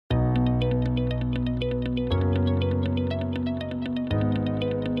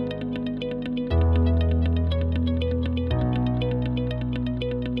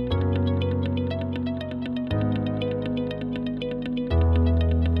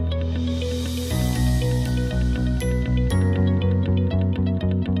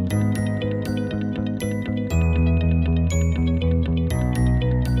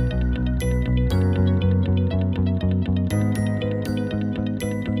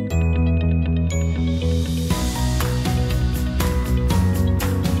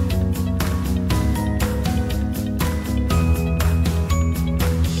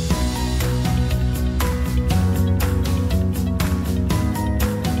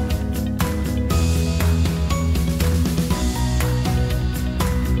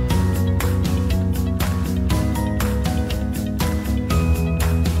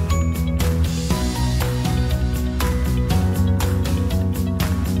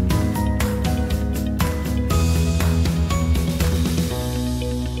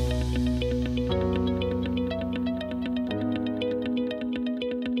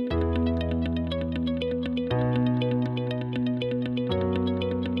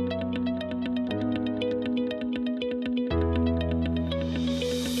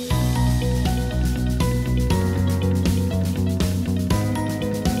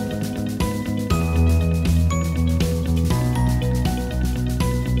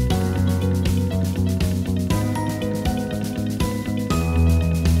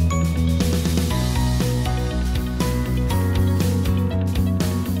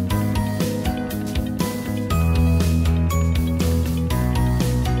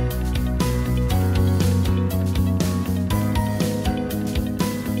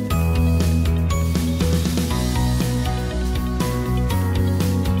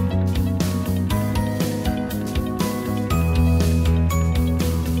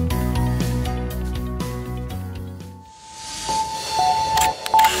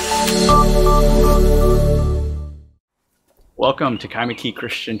Welcome to Kaimuki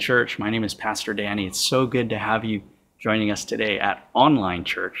Christian Church. My name is Pastor Danny. It's so good to have you joining us today at online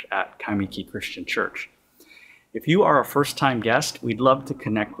church at Kaimuki Christian Church. If you are a first-time guest, we'd love to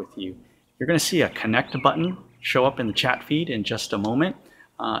connect with you. You're going to see a connect button show up in the chat feed in just a moment.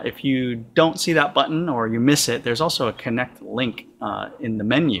 If you don't see that button or you miss it, there's also a connect link in the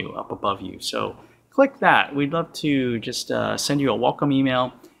menu up above you. So click that. We'd love to just send you a welcome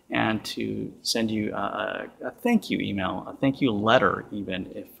email and to send you a thank you email, a thank you letter, even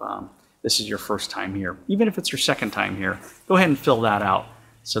if this is your first time here. Even if it's your second time here, go ahead and fill that out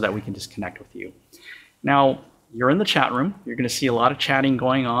so that we can just connect with you. Now, you're in the chat room. You're going to see a lot of chatting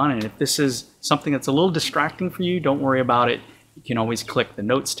going on, and if this is something that's a little distracting for you, don't worry about it. You can always click the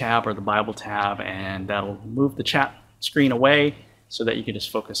Notes tab or the Bible tab, and that'll move the chat screen away so that you can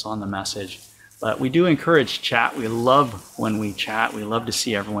just focus on the message. But we do encourage chat. We love when we chat. We love to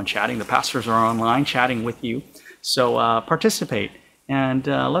see everyone chatting. The pastors are online chatting with you. So participate and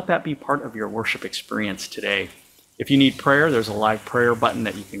let that be part of your worship experience today. If you need prayer, there's a live prayer button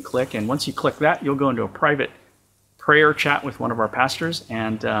that you can click. And once you click that, you'll go into a private prayer chat with one of our pastors,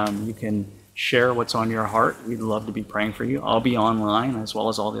 and you can share what's on your heart. We'd love to be praying for you. I'll be online as well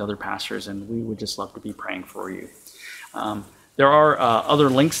as all the other pastors, and we would just love to be praying for you. There are other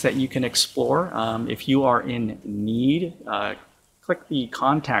links that you can explore. If you are in need, click the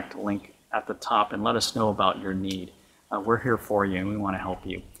contact link at the top and let us know about your need. We're here for you and we want to help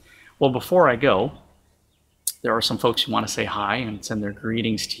you. Well, before I go, there are some folks who want to say hi and send their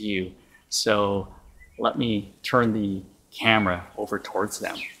greetings to you. So let me turn the camera over towards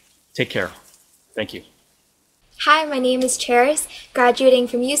them. Take care. Thank you. Hi, my name is Charis, graduating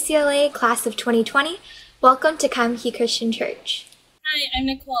from UCLA, class of 2020. Welcome to Kaimuki Christian Church. Hi, I'm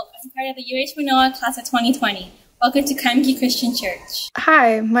Nicole. I'm part of the UH Manoa class of 2020. Welcome to Kaimuki Christian Church.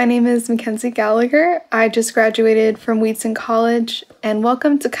 Hi, my name is Mackenzie Gallagher. I just graduated from Wheatson College, and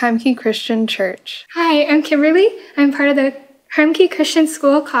welcome to Kaimuki Christian Church. Hi, I'm Kimberly. I'm part of the Kaimuki Christian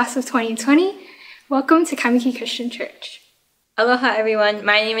School class of 2020. Welcome to Kaimuki Christian Church. Aloha everyone,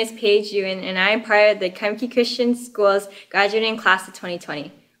 my name is Paige Ewan and I am part of the Kaimuki Christian School's graduating class of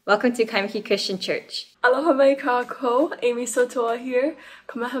 2020. Welcome to Kaimuki Christian Church. Aloha mai kākou, Amy Sotoa here,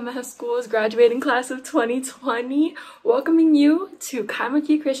 Kamehameha School's graduating class of 2020, welcoming you to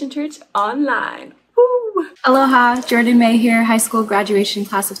Kaimuki Christian Church online. Woo! Aloha, Jordan May here, high school graduation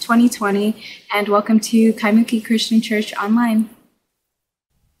class of 2020, and welcome to Kaimuki Christian Church online.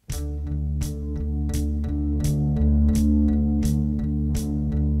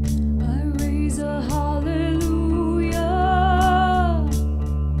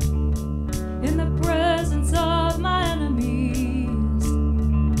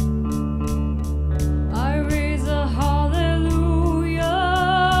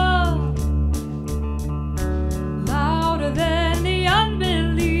 Than the unbelief,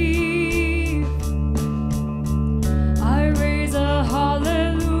 I raise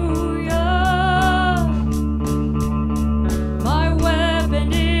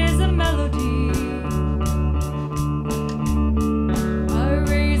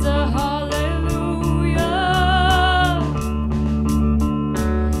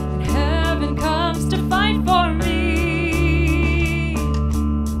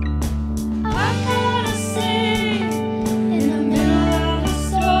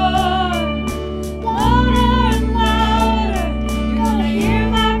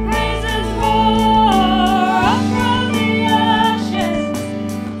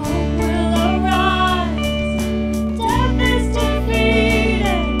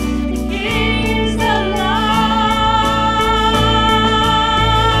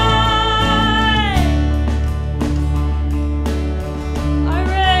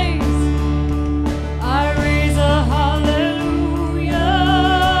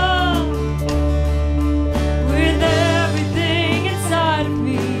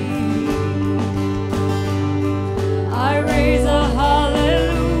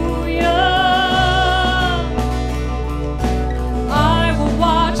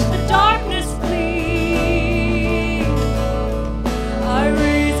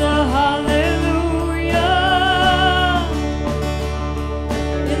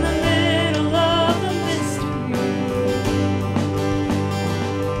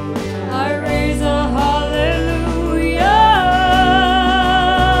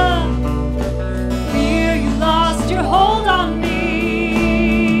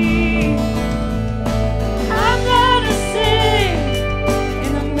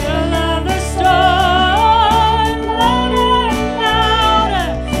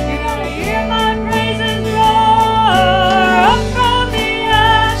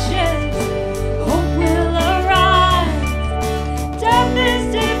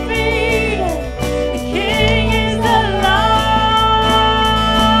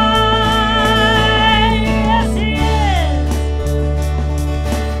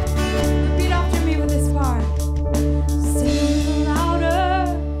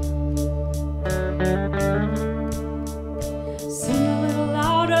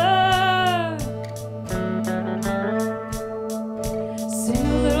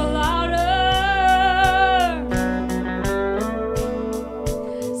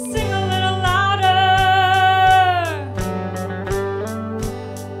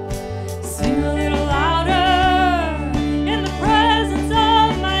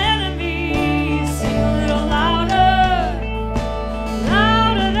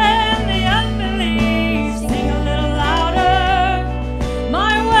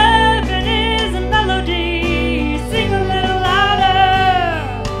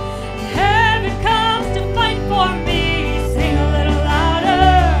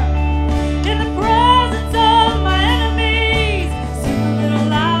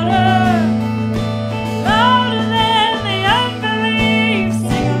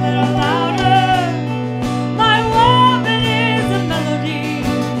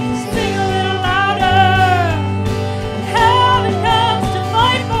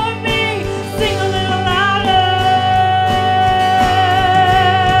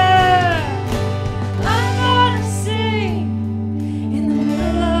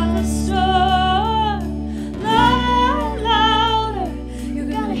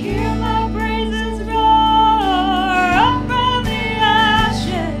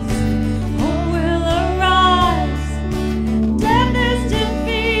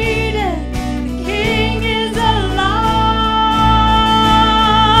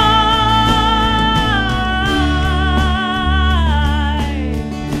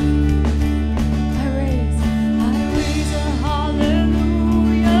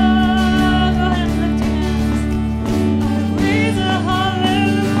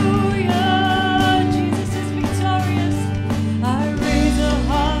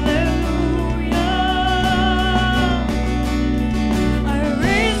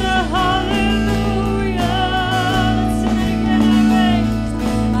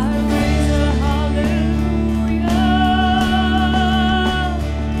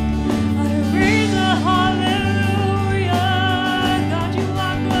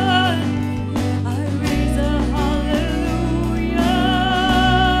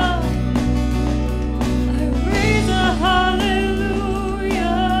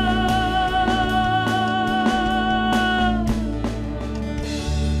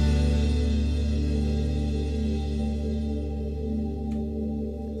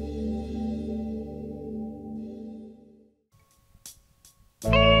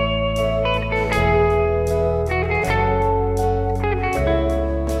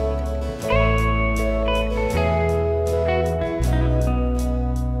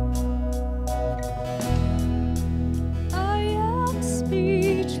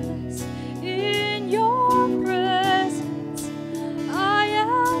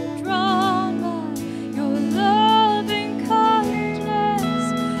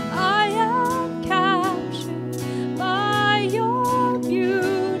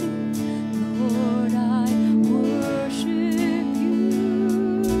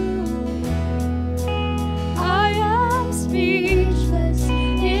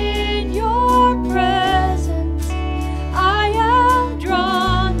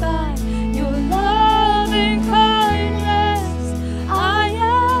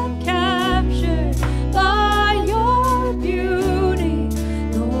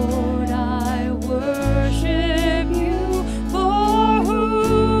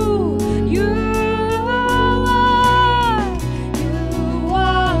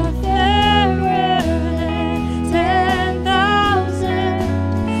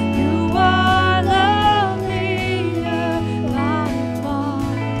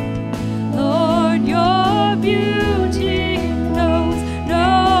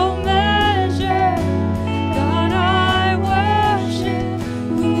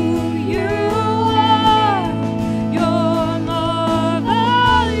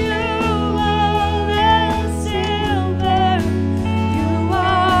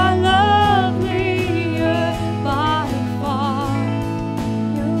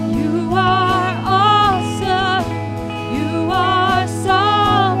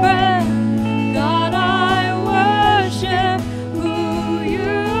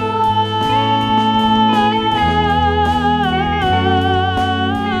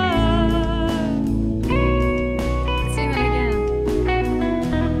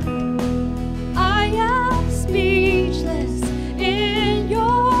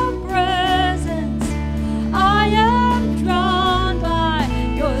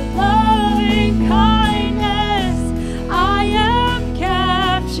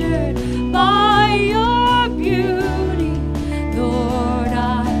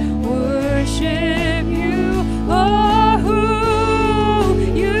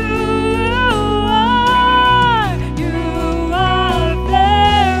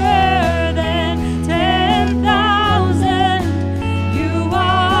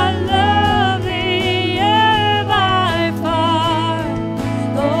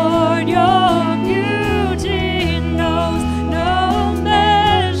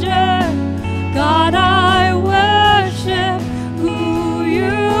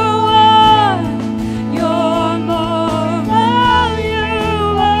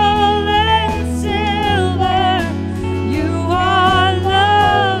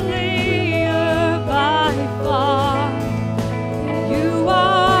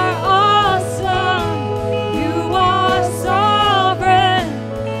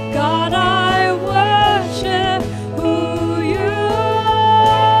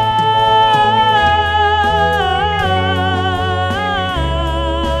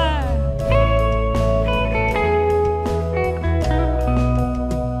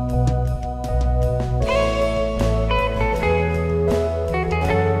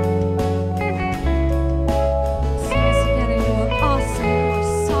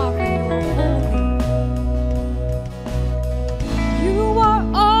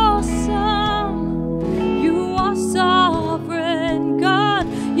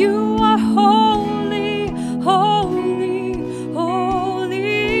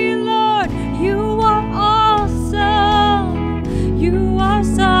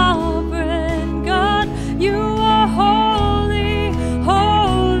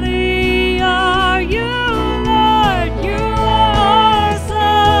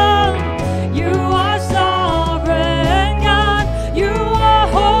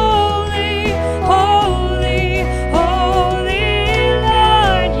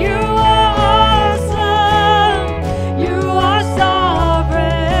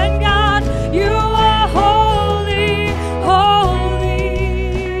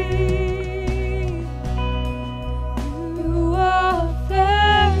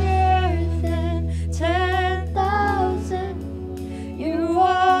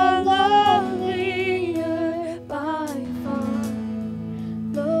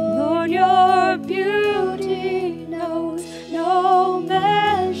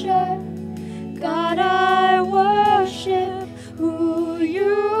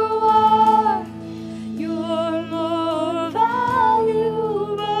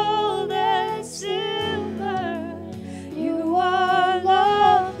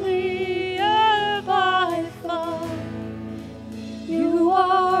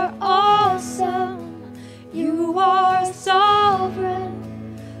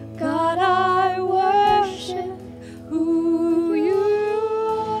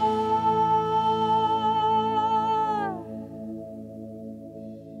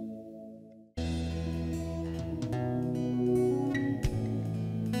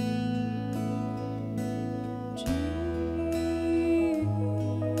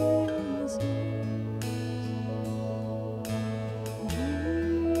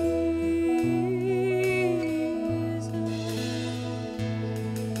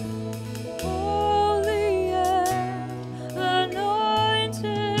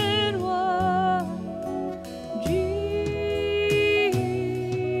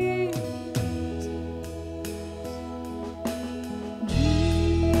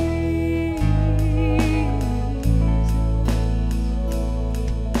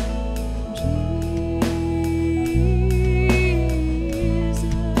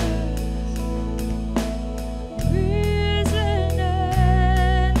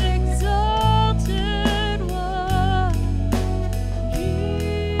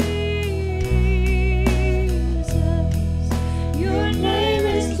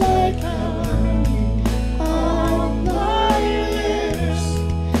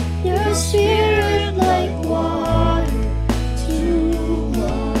spirit like water to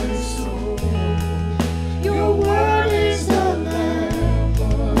my soul. Your word is a lamp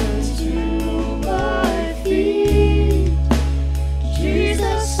unto my feet.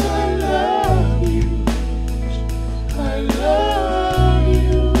 Jesus, I love you. I love you.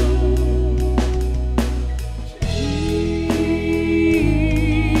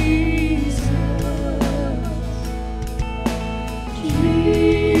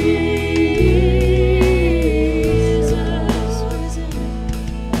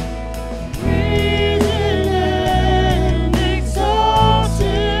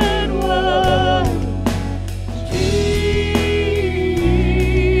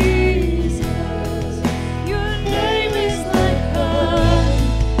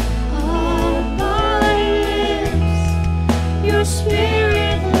 Your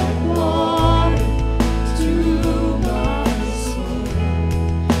spirit like water to my soul.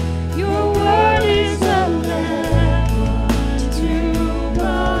 Your word is a lamp unto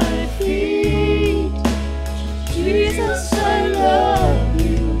my feet. Jesus, I love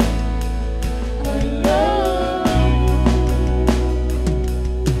you. I love you.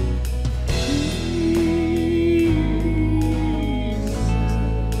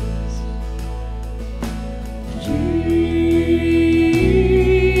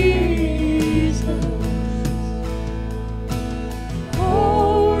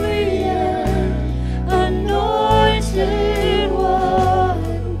 Holy and anointed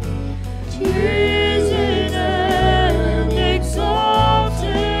one, risen and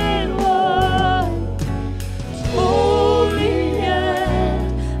exalted one, holy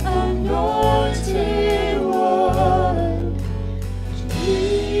and anointed one,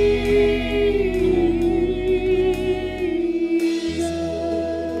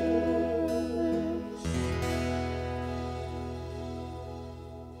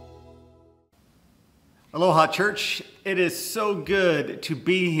 Aloha, church. It is so good to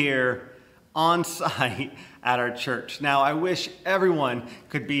be here on site at our church. Now, I wish everyone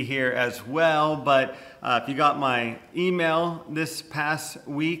could be here as well, but if you got my email this past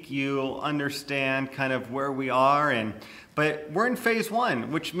week, you'll understand kind of where we are. But we're in phase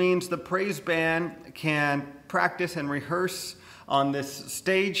 1, which means the praise band can practice and rehearse on this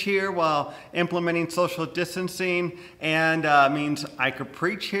stage here while implementing social distancing, and means I could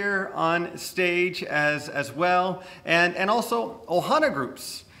preach here on stage as well, and also Ohana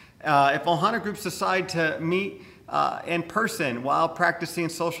groups. If Ohana groups decide to meet in person while practicing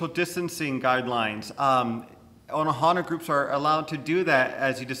social distancing guidelines, Ohana groups are allowed to do that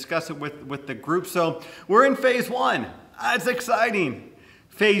as you discuss it with the group. So we're in phase 1. That's exciting.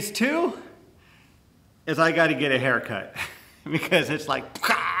 Phase 2 is I got to get a haircut. Because it's like,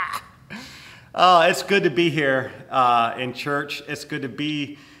 oh, it's good to be here in church. It's good to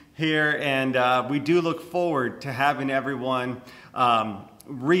be here, and we do look forward to having everyone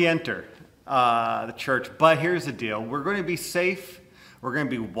re-enter the church. But here's the deal: we're going to be safe, we're going to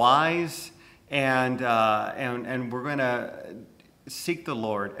be wise, and we're going to seek the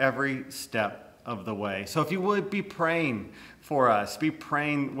Lord every step of the way. So if you would be praying for us, be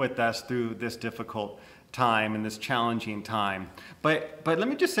praying with us through this difficult time and this challenging time. But let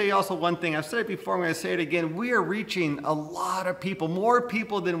me just say also one thing. I've said it before, I'm going to say it again. We are reaching a lot of people, more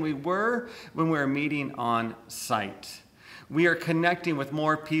people than we were when we were meeting on site. We are connecting with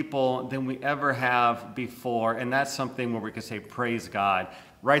more people than we ever have before, and that's something where we can say, praise God.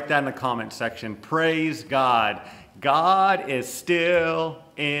 Write that in the comment section. Praise God. God is still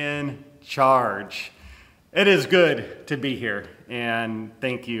in charge. It is good to be here, and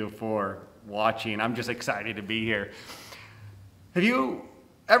thank you for watching. I'm just excited to be here. Have you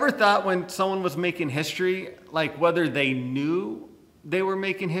ever thought when someone was making history, like whether they knew they were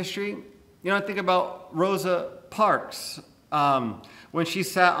making history? You know, I think about Rosa Parks when she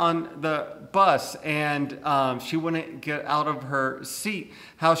sat on the bus and she wouldn't get out of her seat,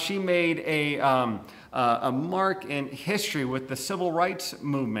 how she made a mark in history with the civil rights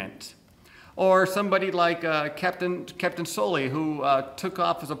movement. Or somebody like Captain Soley, who took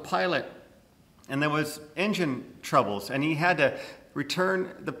off as a pilot, and there was engine troubles, and he had to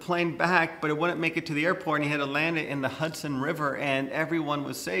return the plane back, but it wouldn't make it to the airport, and he had to land it in the Hudson River, and everyone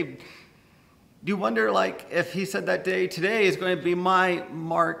was saved. Do you wonder, like, if he said that day today is going to be my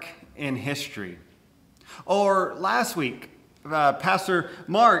mark in history? Or last week, Pastor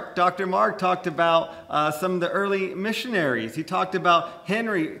Mark, Dr. Mark, talked about some of the early missionaries. He talked about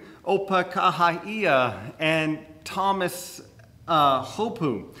Henry Opakaha'ia and Thomas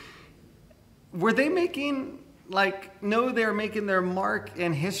Hopu. Were they making, they're making their mark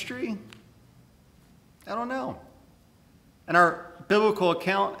in history? I don't know. And our biblical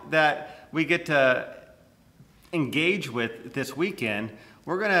account that we get to engage with this weekend,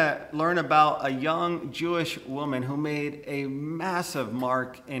 we're going to learn about a young Jewish woman who made a massive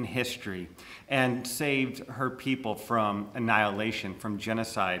mark in history and saved her people from annihilation, from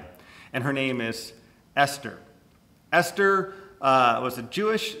genocide. And her name is Esther. Esther was a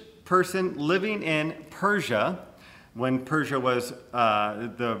Jewish person living in Persia when Persia was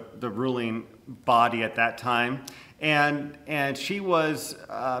the ruling body at that time. And she was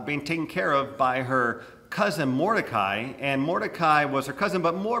being taken care of by her cousin Mordecai, and Mordecai was her cousin,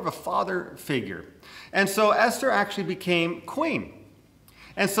 but more of a father figure. And so Esther actually became queen.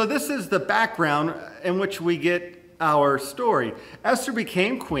 And so this is the background in which we get our story. Esther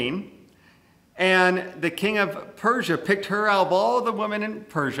became queen, and the king of Persia picked her out of all the women in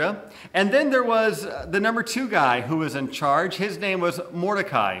Persia. And then there was the number 2 guy who was in charge. His name was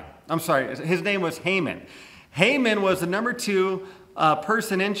Mordecai. I'm sorry, his name was Haman. Haman was the number 2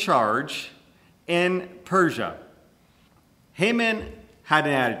 person in charge in Persia. Haman had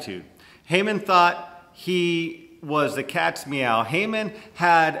an attitude. Haman thought he was the cat's meow. Haman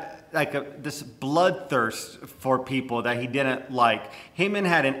had this bloodthirst for people that he didn't like. Haman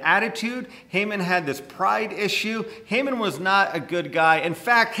had an attitude. Haman had this pride issue. Haman was not a good guy. In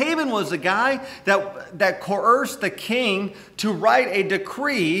fact, Haman was the guy that coerced the king to write a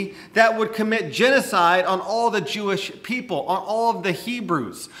decree that would commit genocide on all the Jewish people, on all of the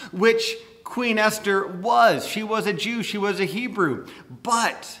Hebrews, which Queen Esther was. She was a Jew. She was a Hebrew.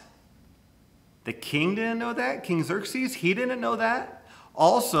 But the king didn't know that. King Xerxes, he didn't know that.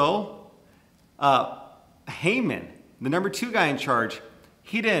 Also, Haman, the number 2 guy in charge,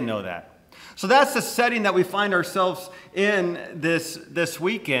 he didn't know that. So that's the setting that we find ourselves in this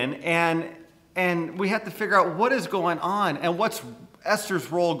weekend. And we have to figure out what is going on and what's Esther's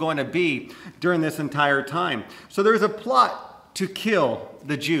role going to be during this entire time. So there's a plot to kill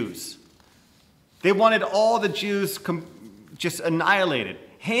the Jews. They wanted all the Jews just annihilated.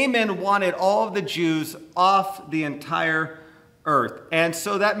 Haman wanted all of the Jews off the entire earth. And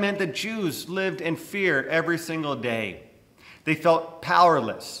so that meant the Jews lived in fear every single day. They felt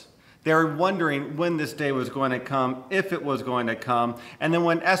powerless. They were wondering when this day was going to come, if it was going to come. And then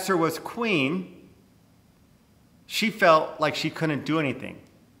when Esther was queen, she felt like she couldn't do anything.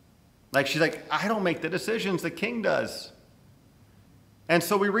 Like she's like, I don't make the decisions, the king does. And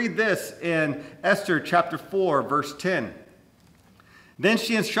so we read this in Esther chapter 4, verse 10. Then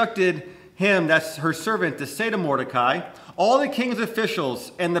she instructed him, that's her servant, to say to Mordecai, all the king's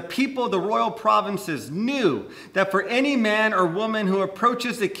officials and the people of the royal provinces knew that for any man or woman who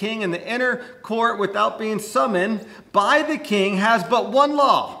approaches the king in the inner court without being summoned by the king has but one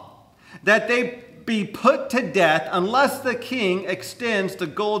law, that they be put to death unless the king extends the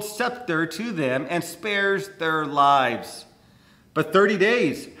gold scepter to them and spares their lives. But 30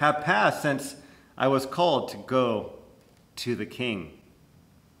 days have passed since I was called to go to the king.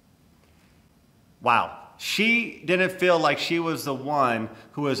 Wow. She didn't feel like she was the one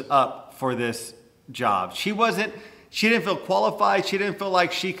who was up for this job. She didn't feel qualified. She didn't feel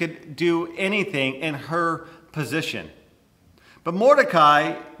like she could do anything in her position. But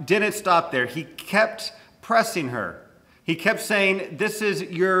Mordecai didn't stop there. He kept pressing her. He kept saying, this is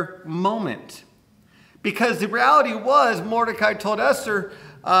your moment. Because the reality was, Mordecai told Esther,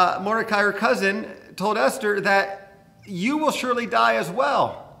 her cousin, told Esther that you will surely die as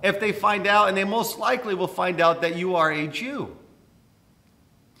well if they find out, and they most likely will find out that you are a Jew.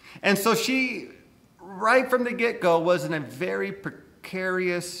 And so she, right from the get-go, was in a very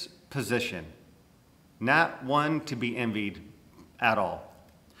precarious position, not one to be envied at all.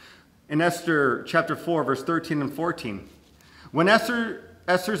 In Esther chapter 4, verse 13 and 14, when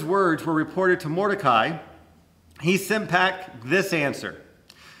Esther's words were reported to Mordecai, he sent back this answer.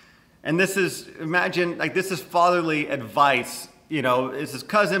 And this is, imagine, like this is fatherly advice. You know, it's his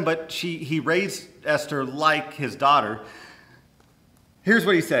cousin, but he raised Esther like his daughter. Here's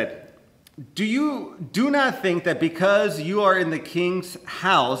what he said. Do not think that because you are in the king's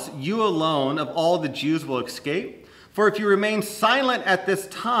house, you alone of all the Jews will escape. For if you remain silent at this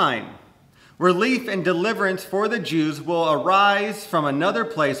time, relief and deliverance for the Jews will arise from another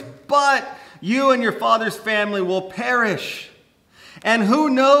place, but you and your father's family will perish. And who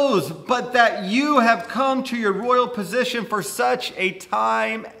knows but that you have come to your royal position for such a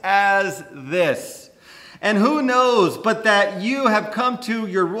time as this? And who knows but that you have come to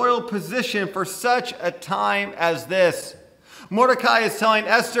your royal position for such a time as this? Mordecai is telling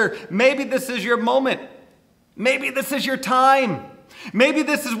Esther, maybe this is your moment. Maybe this is your time. Maybe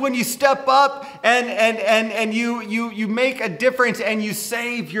this is when you step up and you make a difference and you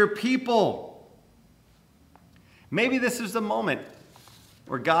save your people. Maybe this is the moment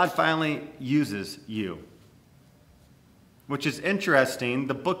where God finally uses you. Which is interesting.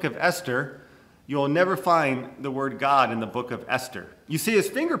 The book of Esther, you'll never find the word God in the book of Esther. You see his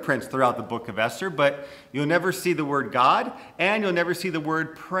fingerprints throughout the book of Esther, but you'll never see the word God, and you'll never see the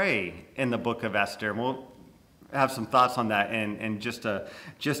word pray in the book of Esther. And we'll have some thoughts on that in just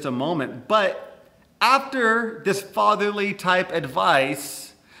a moment. But after this fatherly type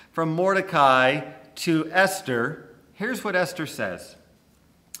advice from Mordecai to Esther, here's what Esther says.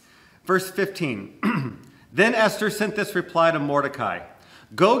 Verse 15. Then Esther sent this reply to Mordecai.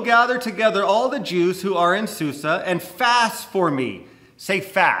 Go gather together all the Jews who are in Susa and fast for me. Say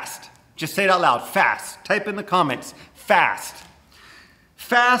fast. Just say it out loud. Fast. Type in the comments. Fast.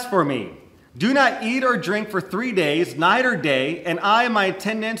 Fast for me. Do not eat or drink for 3 days, night or day, and I and my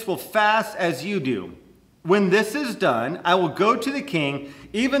attendants will fast as you do. When this is done, I will go to the king,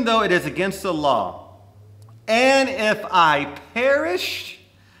 even though it is against the law. And if I perish,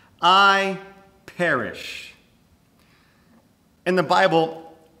 I perish. In the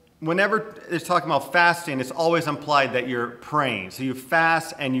Bible, whenever it's talking about fasting, it's always implied that you're praying. So you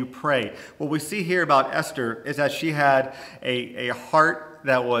fast and you pray. What we see here about Esther is that she had a heart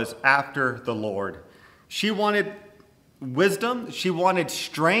that was after the Lord. She wanted wisdom. She wanted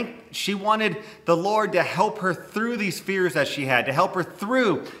strength. She wanted the Lord to help her through these fears that she had, to help her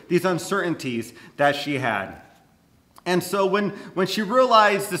through these uncertainties that she had. And so when she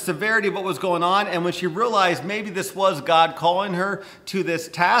realized the severity of what was going on, and when she realized maybe this was God calling her to this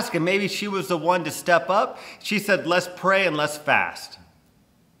task, and maybe she was the one to step up, she said, let's pray and let's fast.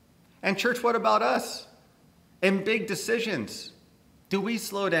 And church, what about us? In big decisions, do we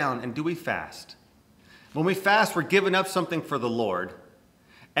slow down and do we fast? When we fast, we're giving up something for the Lord.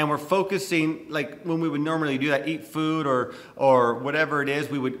 And we're focusing, like when we would normally do that, eat food or whatever it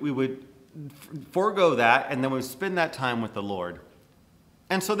is, we would forego that, and then we spend that time with the Lord.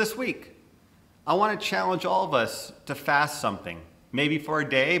 And so this week, I want to challenge all of us to fast something. Maybe for a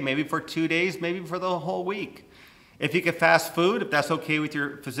day, maybe for 2 days, maybe for the whole week. If you can fast food, if that's okay with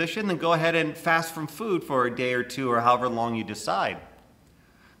your physician, then go ahead and fast from food for a day or two or however long you decide.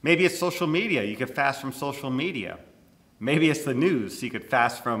 Maybe it's social media. You could fast from social media. Maybe it's the news. So you could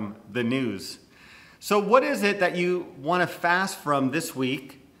fast from the news. So what is it that you want to fast from this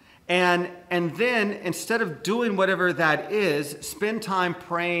week? And then, instead of doing whatever that is, spend time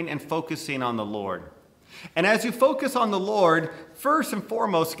praying and focusing on the Lord. And as you focus on the Lord, first and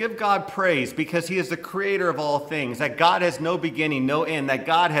foremost, give God praise because he is the creator of all things, that God has no beginning, no end, that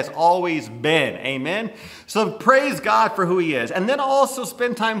God has always been. Amen? So praise God for who he is. And then also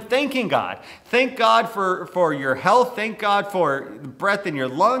spend time thanking God. Thank God for your health. Thank God for breath in your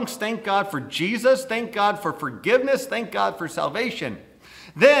lungs. Thank God for Jesus. Thank God for forgiveness. Thank God for salvation.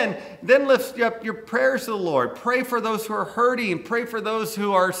 Then lift up your prayers to the Lord. Pray for those who are hurting. Pray for those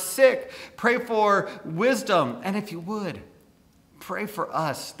who are sick. Pray for wisdom. And if you would, pray for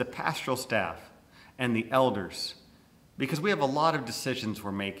us, the pastoral staff and the elders, because we have a lot of decisions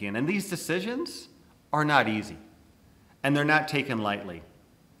we're making. And these decisions are not easy, and they're not taken lightly.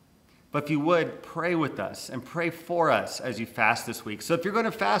 But if you would, pray with us and pray for us as you fast this week. So if you're going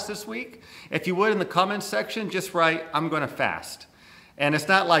to fast this week, if you would, in the comments section, just write, I'm going to fast. And it's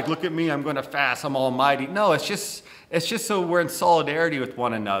not like, look at me, I'm going to fast, I'm almighty. No, it's just so we're in solidarity with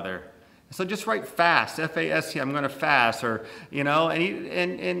one another. So just write fast, F-A-S-T, I'm going to fast, or, you know,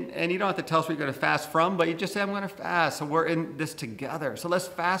 and you don't have to tell us what you're going to fast from, but you just say, I'm going to fast. So we're in this together. So let's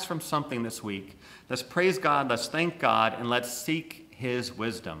fast from something this week. Let's praise God, let's thank God, and let's seek his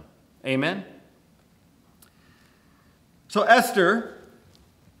wisdom. Amen? So Esther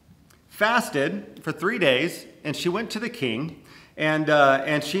fasted for 3 days, and she went to the king.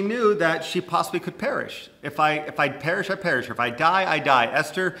 And she knew that she possibly could perish. If I perish, I perish. Or if I die, I die.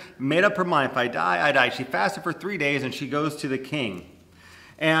 Esther made up her mind. If I die, I die. She fasted for 3 days, and she goes to the king.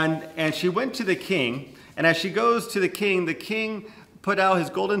 And she went to the king. And as she goes to the king put out his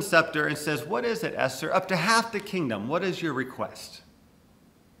golden scepter and says, what is it, Esther? Up to half the kingdom. What is your request?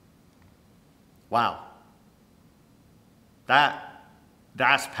 Wow.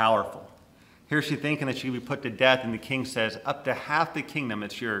 That's powerful. Here's she thinking that she could be put to death, and the king says, up to half the kingdom,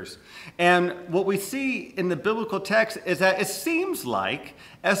 it's yours. And what we see in the biblical text is that it seems like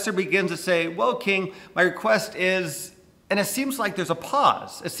Esther begins to say, well, king, my request is, and it seems like there's a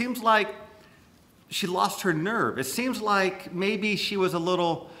pause. It seems like she lost her nerve. It seems like maybe she was a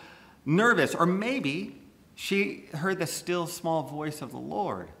little nervous, or maybe she heard the still small voice of the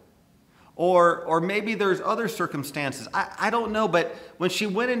Lord. Or maybe there's other circumstances. I don't know, but when she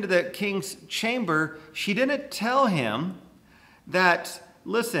went into the king's chamber, she didn't tell him that,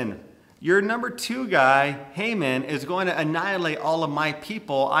 listen, your number 2 guy, Haman, is going to annihilate all of my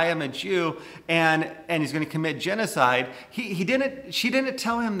people. I am a Jew, and he's going to commit genocide. She didn't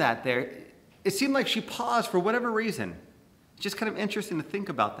tell him that there. It seemed like she paused for whatever reason. Just kind of interesting to think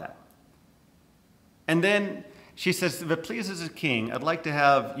about that. And then she says, if it pleases the king, I'd like to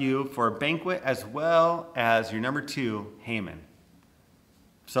have you for a banquet as well as your number 2, Haman.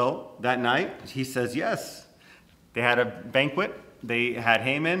 So that night, he says yes. They had a banquet. They had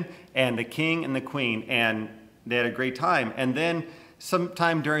Haman and the king and the queen, and they had a great time. And then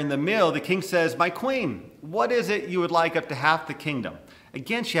sometime during the meal, the king says, my queen, what is it you would like up to half the kingdom?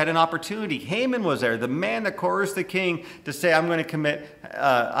 Again, she had an opportunity. Haman was there, the man that coerced the king to say, I'm going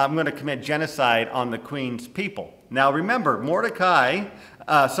to commit genocide on the queen's people. Now remember,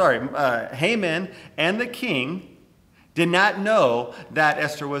 Haman and the king did not know that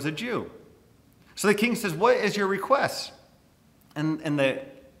Esther was a Jew. So the king says, what is your request? And the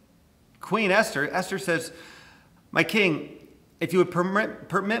queen Esther says, my king, if you would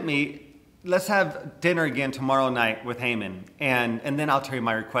permit me, let's have dinner again tomorrow night with Haman, and then I'll tell you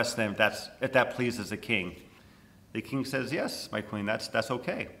my request then if that pleases the king. The king says, yes, my queen, that's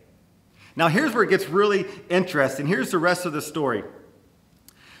okay. Now here's where it gets really interesting. Here's the rest of the story.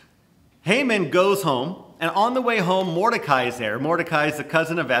 Haman goes home, and on the way home, Mordecai is there. Mordecai is the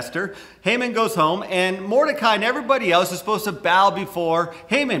cousin of Esther. Haman goes home, and Mordecai and everybody else is supposed to bow before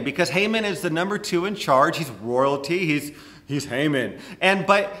Haman because Haman is the number 2 in charge. He's royalty. He's Haman.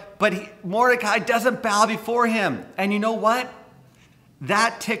 But Mordecai doesn't bow before him. And you know what?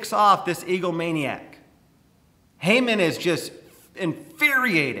 That ticks off this egomaniac. Haman is just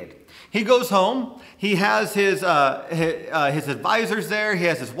infuriated. He goes home. He has his advisors there. He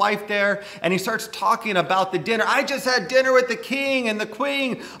has his wife there. And he starts talking about the dinner. I just had dinner with the king and the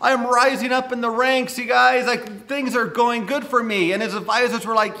queen. I'm rising up in the ranks, you guys. Like, things are going good for me. And his advisors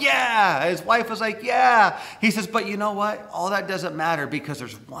were like, yeah. His wife was like, yeah. He says, but you know what? All that doesn't matter because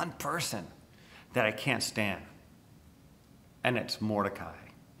there's one person that I can't stand. And it's Mordecai.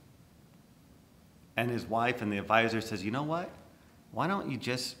 And his wife and the advisor says, you know what? Why don't you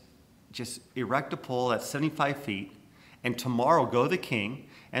just erect a pole that's 75 feet, and tomorrow go to the king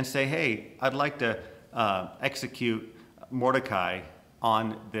and say, hey, I'd like to execute Mordecai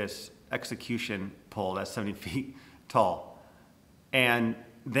on this execution pole that's 70 feet tall. And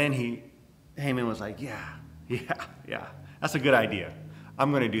then Haman was like, yeah, that's a good idea.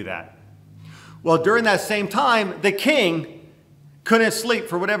 I'm going to do that. Well, during that same time, the king couldn't sleep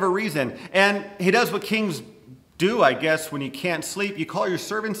for whatever reason. And he does what kings do, I guess, when you can't sleep. You call your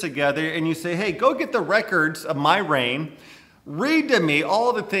servants together and you say, hey, go get the records of my reign. Read to me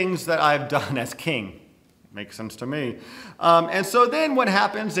all the things that I've done as king. Makes sense to me. And so then what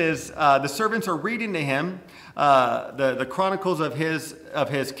happens is the servants are reading to him the chronicles of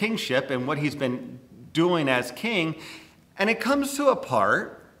his kingship and what he's been doing as king. And it comes to a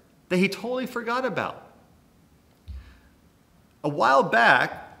part that he totally forgot about. A while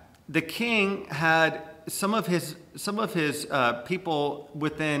back, the king had some of his people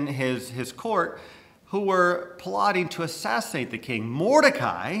within his court who were plotting to assassinate the king.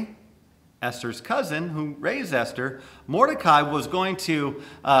 Mordecai, Esther's cousin, who raised Esther, Mordecai was going to,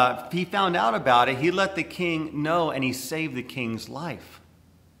 he found out about it, he let the king know, and he saved the king's life.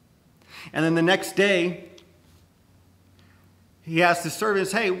 And then the next day, he asked the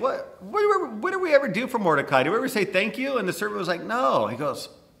servants, hey, what do we ever do for Mordecai? Do we ever say thank you? And the servant was like, no. He goes,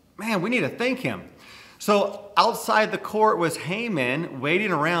 man, we need to thank him. So outside the court was Haman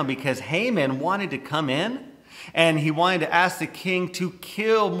waiting around because Haman wanted to come in and he wanted to ask the king to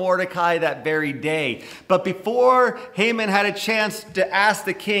kill Mordecai that very day. But before Haman had a chance to ask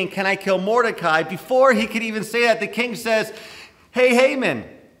the king, can I kill Mordecai? Before he could even say that, the king says, hey, Haman,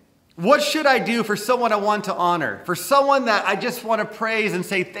 what should I do for someone I want to honor? For someone that I just want to praise and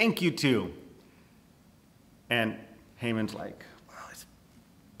say thank you to? And Haman's like, well, he's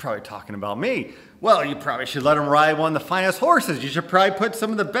probably talking about me. Well, you probably should let him ride one of the finest horses. You should probably put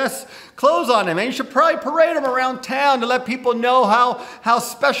some of the best clothes on him. And you should probably parade him around town to let people know how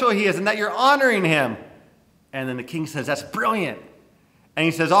special he is and that you're honoring him. And then the king says, that's brilliant. And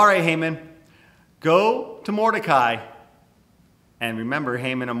he says, all right, Haman, go to Mordecai. And remember,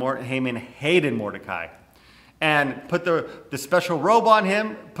 Haman hated Mordecai. And put the special robe on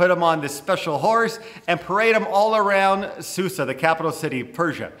him, put him on this special horse, and parade him all around Susa, the capital city of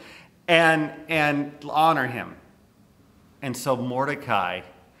Persia, and honor him. And so Mordecai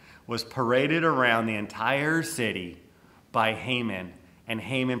was paraded around the entire city by Haman, and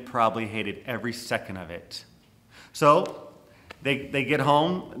Haman probably hated every second of it. So they get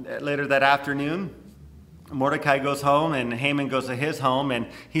home later that afternoon. Mordecai goes home and Haman goes to his home, and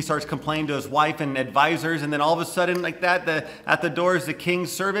he starts complaining to his wife and advisors, and then all of a sudden, like that, at the door is the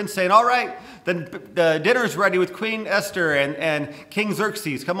king's servant saying, all right, the dinner's ready with Queen Esther and King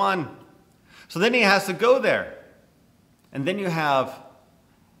Xerxes, come on. So then he has to go there. And then you have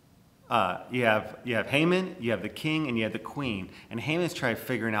Haman, you have the king, and you have the queen. And Haman's trying to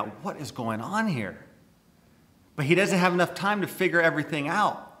figure out what is going on here. But he doesn't have enough time to figure everything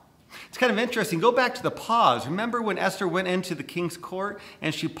out. It's kind of interesting. Go back to the pause. Remember when Esther went into the king's court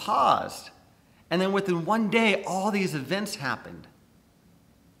and she paused? And then within one day, all these events happened.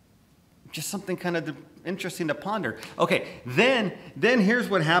 Just something kind of interesting to ponder. Okay, then here's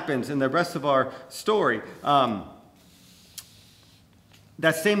what happens in the rest of our story.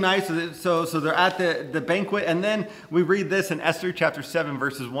 That same night, so they're at the banquet, and then we read this in Esther chapter 7,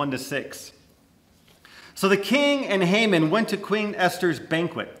 verses 1 to 6. So the king and Haman went to Queen Esther's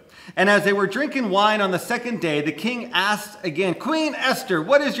banquet. And as they were drinking wine on the second day, the king asked again, Queen Esther,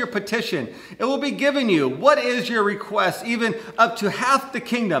 what is your petition? It will be given you. What is your request? Even up to half the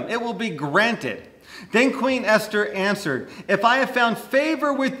kingdom, it will be granted. Then Queen Esther answered, if I have found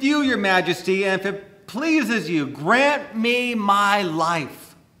favor with you, your majesty, and if it pleases you, grant me my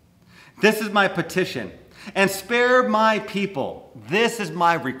life. This is my petition. And spare my people. This is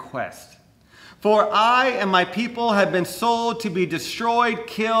my request. For I and my people have been sold to be destroyed,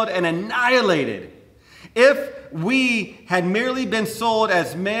 killed, and annihilated. If we had merely been sold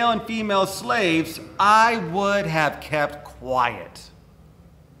as male and female slaves, I would have kept quiet.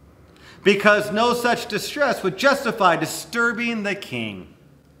 Because no such distress would justify disturbing the king.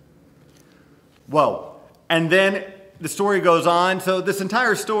 Whoa. And then the story goes on. So this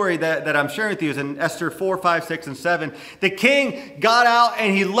entire story that I'm sharing with you is in Esther 4, 5, 6, and 7. The king got out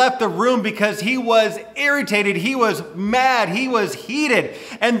and he left the room because he was irritated. He was mad. He was heated.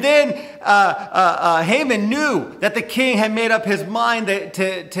 And then Haman knew that the king had made up his mind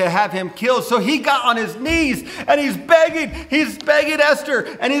to have him killed. So he got on his knees and he's begging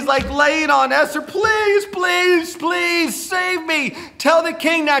Esther. And he's like laying on Esther, please, please, please save me. Tell the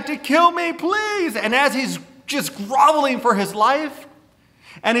king not to kill me, please. And as he's just groveling for his life,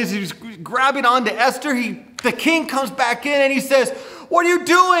 and as he's grabbing onto Esther, the king comes back in and he says, what are you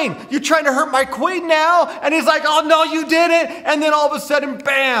doing? You're trying to hurt my queen now? And he's like, oh no, you didn't. And then all of a sudden,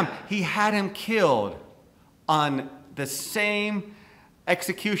 bam, he had him killed on the same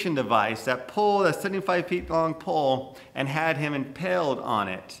execution device, that 75 feet long pole, and had him impaled on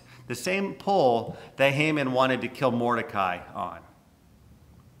it. The same pole that Haman wanted to kill Mordecai on.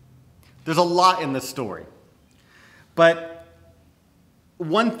 There's a lot in this story. But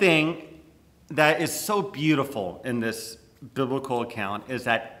one thing that is so beautiful in this biblical account is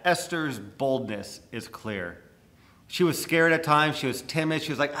that Esther's boldness is clear. She was scared at times. She was timid.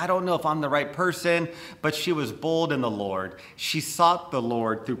 She was like, I don't know if I'm the right person, but she was bold in the Lord. She sought the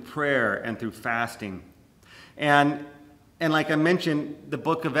Lord through prayer and through fasting. And like I mentioned, the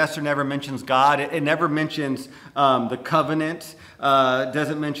book of Esther never mentions God. It never mentions the covenant.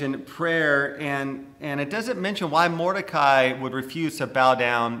 Doesn't mention prayer. And it doesn't mention why Mordecai would refuse to bow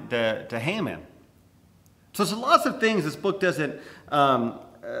down to Haman. So there's lots of things this book doesn't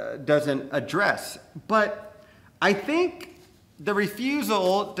address. But I think the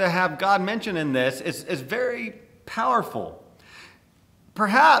refusal to have God mentioned in this is very powerful.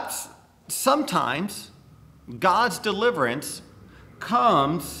 Perhaps sometimes God's deliverance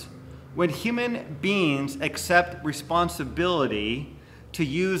comes when human beings accept responsibility to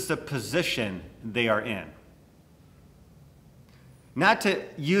use the position they are in. Not to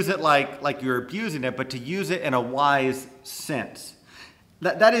use it like you're abusing it, but to use it in a wise sense.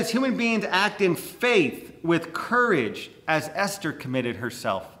 That is, human beings act in faith with courage, as Esther committed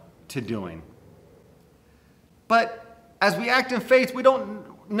herself to doing. But as we act in faith, we don't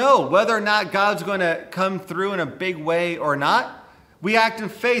know whether or not God's going to come through in a big way or not. We act in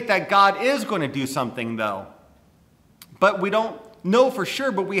faith that God is going to do something, though. But we don't know for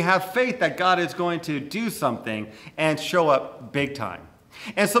sure, but we have faith that God is going to do something and show up big time.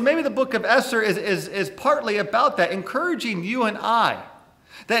 And so maybe the book of Esther is partly about that, encouraging you and I,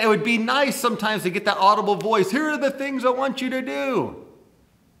 that it would be nice sometimes to get that audible voice. Here are the things I want you to do.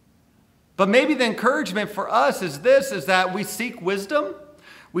 But maybe the encouragement for us is that we seek wisdom.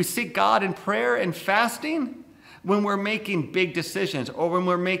 We seek God in prayer and fasting when we're making big decisions or when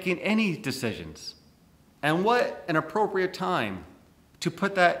we're making any decisions. And what an appropriate time to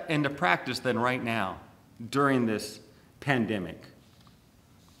put that into practice than right now during this pandemic.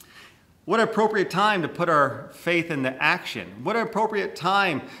 What an appropriate time to put our faith into action. What an appropriate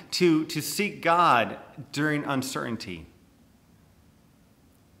time to seek God during uncertainty.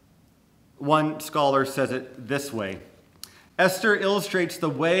 One scholar says it this way: Esther illustrates the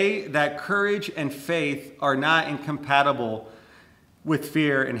way that courage and faith are not incompatible with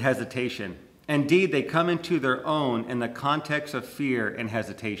fear and hesitation. Indeed, they come into their own in the context of fear and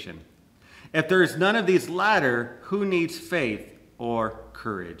hesitation. If there is none of these latter, who needs faith or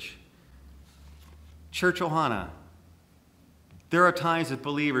courage? Church Ohana, there are times as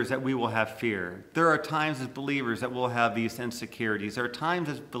believers that we will have fear. There are times as believers that we'll have these insecurities. There are times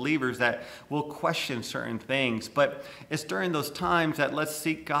as believers that will question certain things. But it's during those times that let's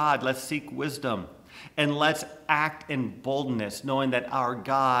seek God, let's seek wisdom, and let's act in boldness, knowing that our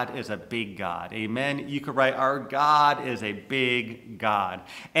God is a big God. Amen? You could write, our God is a big God.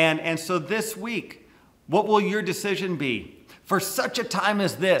 And so this week, what will your decision be? For such a time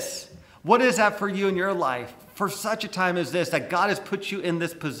as this, what is that for you in your life? For such a time as this, that God has put you in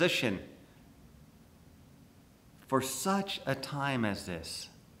this position. For such a time as this.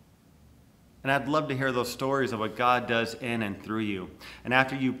 And I'd love to hear those stories of what God does in and through you. And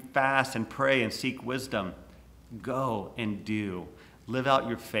after you fast and pray and seek wisdom, go and do. Live out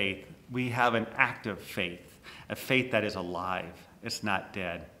your faith. We have an active faith, a faith that is alive. It's not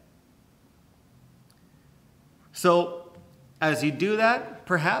dead. So as you do that,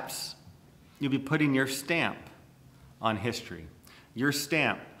 perhaps you'll be putting your stamp on history, your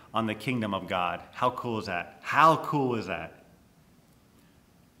stamp on the kingdom of God. How cool is that? How cool is that?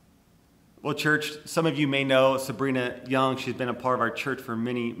 Well, church, some of you may know Sabrina Young. She's been a part of our church for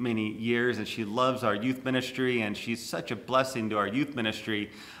many, many years, and she loves our youth ministry, and she's such a blessing to our youth ministry.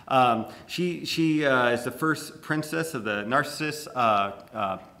 She is the first princess of the Narcissus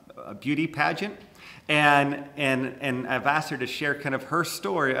beauty pageant. And I've asked her to share kind of her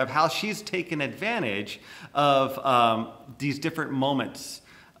story of how she's taken advantage of these different moments,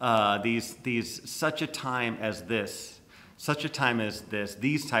 these such a time as this. Such a time as this,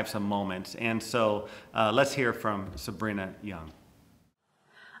 these types of moments. And so let's hear from Sabrina Young.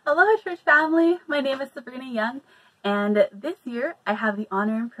 Aloha, church family. My name is Sabrina Young, and this year I have the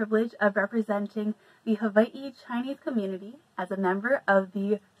honor and privilege of representing the Hawaii Chinese community as a member of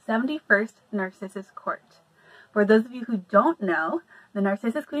the 71st Narcissus Court. For those of you who don't know, the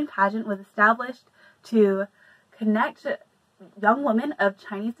Narcissus Queen pageant was established to connect young women of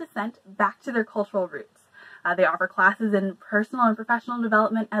Chinese descent back to their cultural roots. They offer classes in personal and professional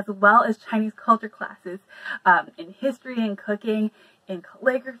development, as well as Chinese culture classes in history and cooking, in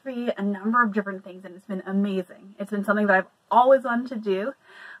calligraphy, a number of different things, and it's been amazing. It's been something that I've always wanted to do,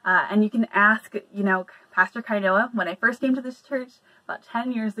 and you can ask, Pastor Kainoa, when I first came to this church about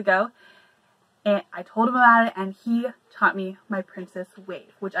 10 years ago, and I told him about it, and he taught me my princess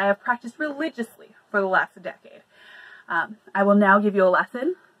wave, which I have practiced religiously for the last decade. I will now give you a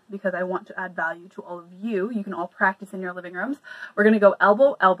lesson, because I want to add value to all of you. You can all practice in your living rooms. We're going to go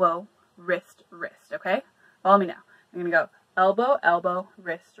elbow, elbow, wrist, wrist, okay? Follow me now. I'm going to go elbow, elbow,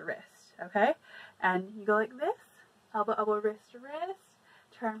 wrist, wrist, okay? And you go like this, elbow, elbow, wrist, wrist,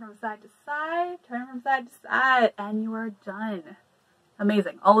 turn from side to side, turn from side to side, and you are done.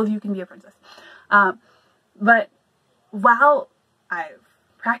 Amazing. All of you can be a princess. But while I've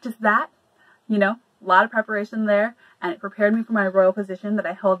practiced that, a lot of preparation there, and it prepared me for my royal position that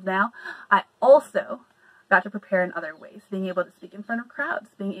I hold now, I also got to prepare in other ways, being able to speak in front of crowds,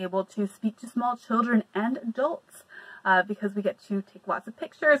 being able to speak to small children and adults, because we get to take lots of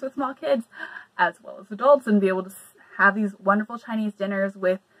pictures with small kids as well as adults, and be able to have these wonderful Chinese dinners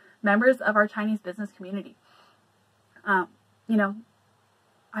with members of our Chinese business community. I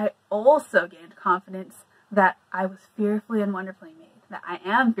also gained confidence that I was fearfully and wonderfully made, that I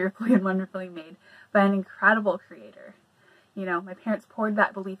am fearfully and wonderfully made by an incredible creator. My parents poured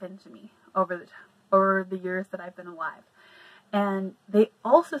that belief into me over the years that I've been alive. And they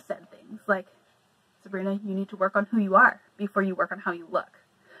also said things like, Sabrina, you need to work on who you are before you work on how you look.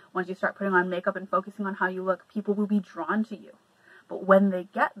 Once you start putting on makeup and focusing on how you look, people will be drawn to you. But when they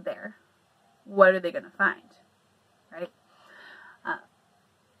get there, what are they going to find? Right?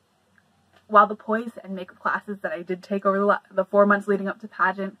 While the poise and makeup classes that I did take over the 4 months leading up to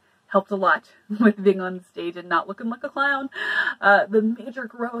pageant helped a lot with being on stage and not looking like a clown, the major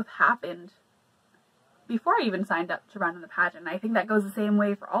growth happened before I even signed up to run in the pageant. I think that goes the same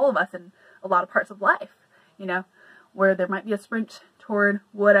way for all of us in a lot of parts of life, where there might be a sprint toward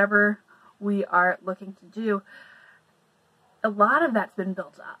whatever we are looking to do. A lot of that's been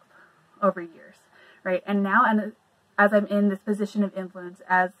built up over years, right? And now, as I'm in this position of influence,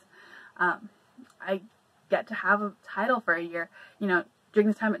 as I get to have a title for a year, during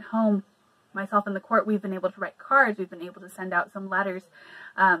this time at home, myself and the court, we've been able to write cards, we've been able to send out some letters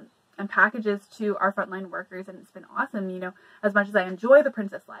and packages to our frontline workers, and it's been awesome. As much as I enjoy the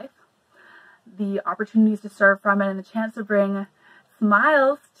princess life, the opportunities to serve from it, and the chance to bring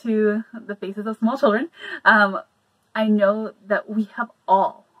smiles to the faces of small children, I know that we have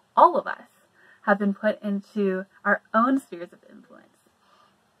all of us, have been put into our own spheres of influence.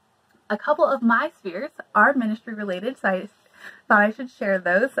 A couple of my spheres are ministry related, so I thought I should share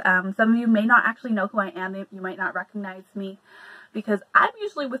those. Some of you may not actually know who I am. You might not recognize me because I'm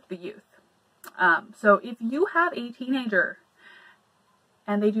usually with the youth. So if you have a teenager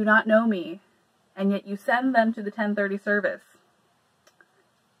and they do not know me, and yet you send them to the 10:30 service,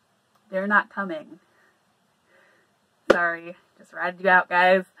 they're not coming. Sorry, just ratted you out,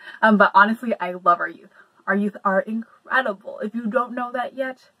 guys. But honestly, I love our youth. Our youth are incredible. If you don't know that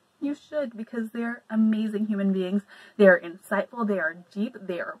yet, you should, because they're amazing human beings. They are insightful, they are deep,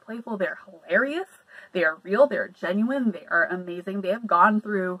 they are playful, they're hilarious, they are real, they are genuine, they are amazing. They have gone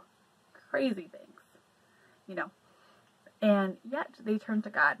through crazy things, you know, and yet they turn to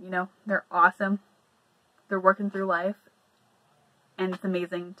God, you know. They're awesome. They're working through life, and it's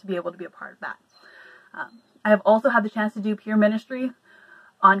amazing to be able to be a part of that. I have also had the chance to do peer ministry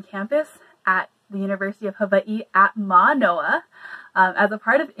on campus at the University of Hawaii at Manoa as a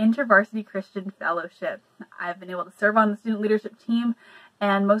part of InterVarsity Christian Fellowship. I've been able to serve on the student leadership team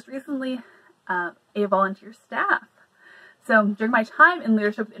and most recently a volunteer staff. So during my time in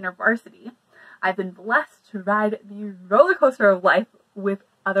leadership with InterVarsity, I've been blessed to ride the roller coaster of life with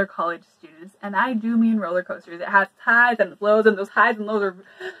other college students, and I do mean roller coasters. It has highs and lows, and those highs and lows are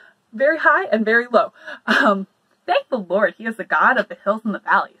very high and very low. Thank the Lord, He is the God of the hills and the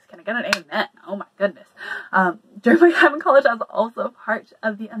valleys. Can I get an amen? Oh my goodness. During my time in college, I was also part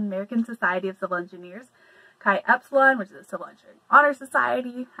of the American Society of Civil Engineers, Chi Epsilon, which is a civil engineering honor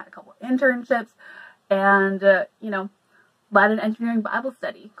society, had a couple internships, and, you know, led an engineering Bible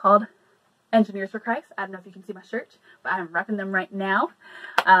study called Engineers for Christ. I don't know if you can see my shirt, but I'm repping them right now.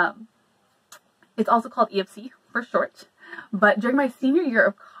 It's also called EFC for short. But during my senior year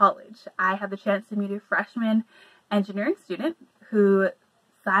of college, I had the chance to meet a freshman engineering student who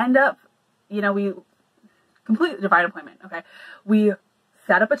signed up. You know, we completely divine appointment, okay? We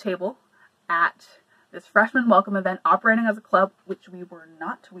set up a table at this freshman welcome event operating as a club, which we were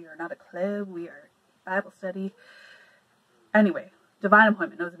not. We are not a club. We are Bible study. Anyway, divine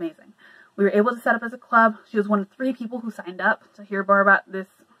appointment. It was amazing. We were able to set up as a club. She was one of 3 people who signed up to hear more about this,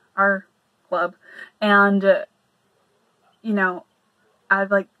 our club. And, you know,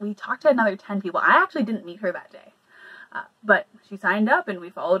 we talked to another 10 people. I actually didn't meet her that day. But she signed up and we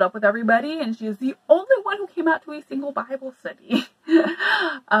followed up with everybody, and she was the only one who came out to a single Bible study.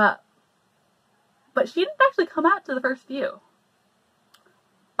 But she didn't actually come out to the first few.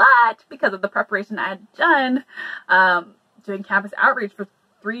 But because of the preparation I had done, doing campus outreach for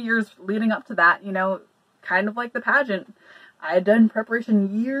 3 years leading up to that, you know, kind of like the pageant, I had done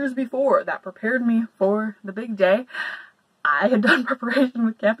preparation years before that prepared me for the big day. I had done preparation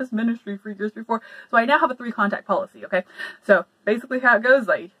with campus ministry for years before, so I now have a 3 contact policy, okay? So basically how it goes,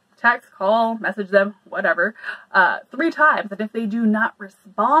 like text, call, message them, whatever, 3 times, and if they do not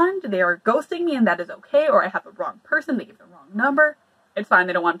respond, they are ghosting me, and that is okay, or I have the wrong person, they give the wrong number, it's fine,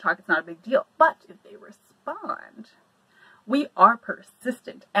 they don't want to talk, it's not a big deal. But if they respond, we are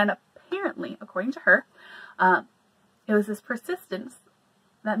persistent, and apparently, according to her, it was this persistence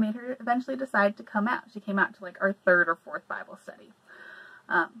that made her eventually decide to come out. She came out to like our 3rd or 4th Bible study.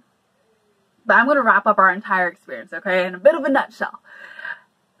 But I'm going to wrap up our entire experience, okay, in a bit of a nutshell.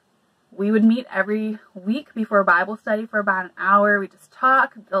 We would meet every week before Bible study for about an hour. We just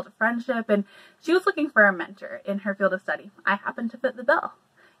talk, build a friendship, and she was looking for a mentor in her field of study. I happened to fit the bill.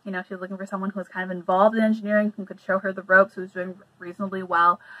 You know, she was looking for someone who was kind of involved in engineering, who could show her the ropes, who was doing reasonably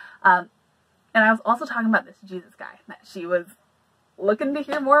well. And I was also talking about this Jesus guy that she was looking to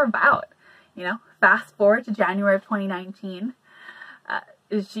hear more about. You know, fast forward to January of 2019,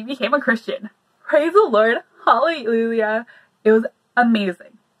 she became a Christian. Praise the Lord. Hallelujah. It was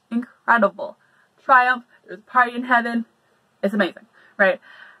amazing. Incredible. Triumph. There's a party in heaven. It's amazing, right?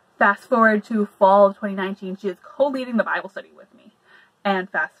 Fast forward to fall of 2019, she is co-leading the Bible study with me. And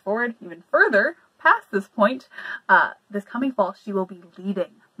fast forward even further past this point, this coming fall, she will be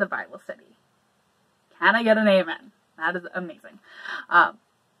leading the Bible study. Can I get an amen? That is amazing. But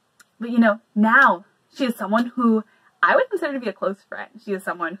you know, now she is someone who I would consider to be a close friend. She is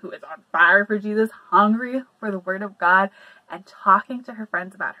someone who is on fire for Jesus, hungry for the Word of God, and talking to her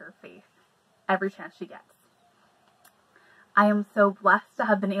friends about her faith every chance she gets. I am so blessed to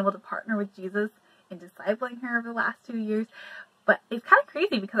have been able to partner with Jesus in discipling her over the last 2 years. But it's kind of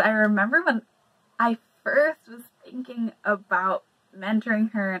crazy because I remember when I first was thinking about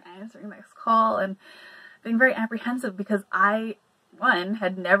mentoring her and answering this call and being very apprehensive because I one,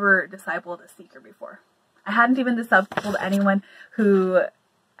 had never discipled a seeker before. I hadn't even discipled anyone who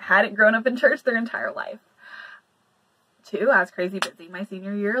hadn't grown up in church their entire life. Two, I was crazy busy my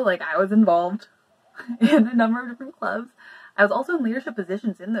senior year. Like, I was involved in a number of different clubs. I was also in leadership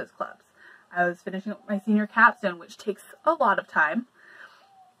positions in those clubs. I was finishing up my senior capstone, which takes a lot of time.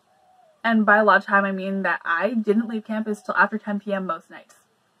 And by a lot of time, I mean that I didn't leave campus till after 10 p.m. most nights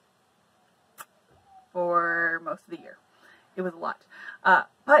for most of the year. It was a lot.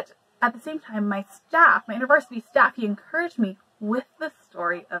 But at the same time, my staff, my university staff, he encouraged me with the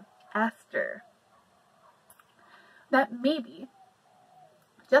story of Esther. That maybe,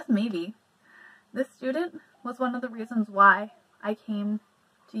 just maybe, this student was one of the reasons why I came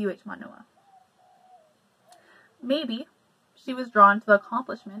to UH Manoa. Maybe she was drawn to the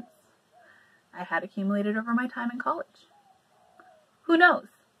accomplishments I had accumulated over my time in college. Who knows?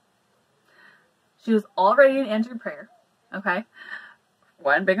 She was already in answered prayer, okay?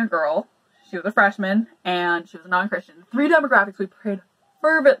 One, being a girl, she was a freshman, and she was a non-Christian. 3 demographics we prayed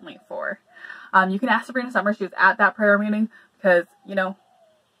fervently for. You can ask Sabrina Summer, she was at that prayer meeting, because, you know,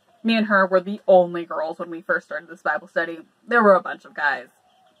 me and her were the only girls when we first started this Bible study. There were a bunch of guys.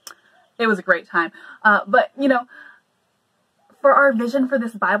 It was a great time. But, you know, for our vision for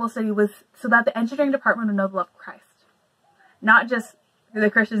this Bible study was so that the engineering department would know the love of Christ. Not just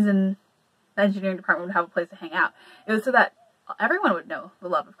the Christians in the engineering department would have a place to hang out. It was so that everyone would know the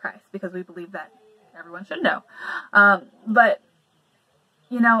love of Christ, because we believe that everyone should know. But,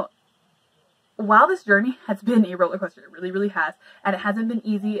 you know, while this journey has been a roller coaster, it really, really has, and it hasn't been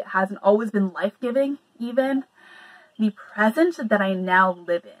easy, it hasn't always been life-giving even, the present that I now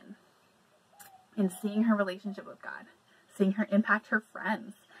live in seeing her relationship with God, seeing her impact her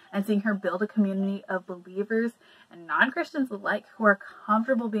friends, and seeing her build a community of believers and non-Christians alike who are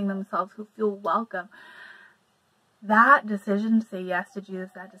comfortable being themselves, who feel welcome. That decision to say yes to Jesus,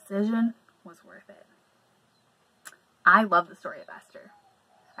 that decision was worth it. I love the story of Esther.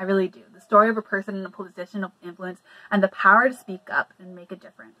 I really do. The story of a person in a position of influence and the power to speak up and make a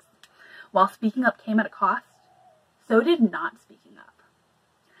difference. While speaking up came at a cost, so did not speaking up.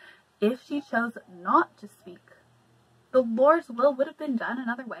 If she chose not to speak, the Lord's will would have been done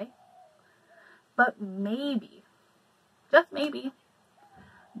another way. But maybe, just maybe,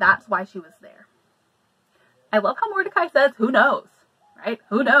 that's why she was there. I love how Mordecai says, who knows, right?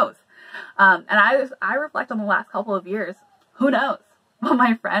 Who knows? And I reflect on the last couple of years, who knows what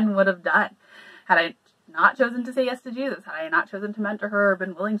my friend would have done had I not chosen to say yes to Jesus, had I not chosen to mentor her or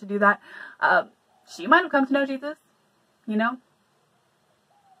been willing to do that. She might have come to know Jesus, you know.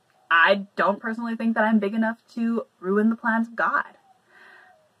 I don't personally think that I'm big enough to ruin the plans of God.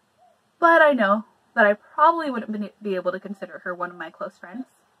 But I know that I probably wouldn't be able to consider her one of my close friends.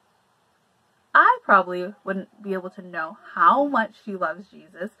 I probably wouldn't be able to know how much she loves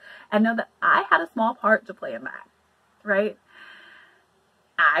Jesus and know that I had a small part to play in that, right?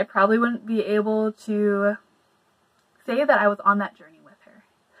 I probably wouldn't be able to say that I was on that journey with her.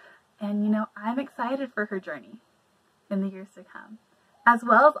 And, you know, I'm excited for her journey in the years to come, as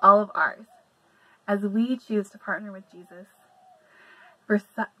well as all of ours, as we choose to partner with Jesus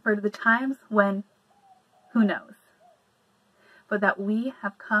for the times when, who knows, but that we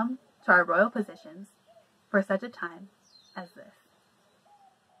have come to our royal positions for such a time as this.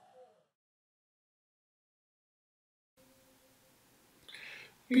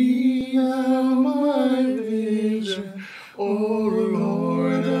 Be thou my vision, O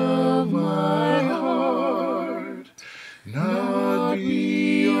Lord of my heart. Not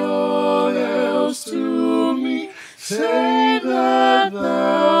be all else to me, save that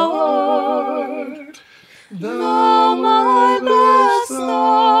thou art. Thou my best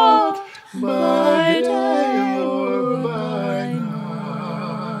thought, by day or by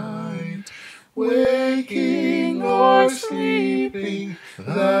night, waking or sleeping,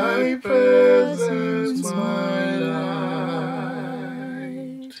 thy presence my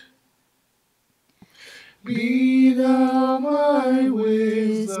light. Be thou my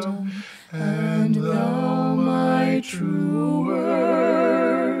wisdom, and thou my true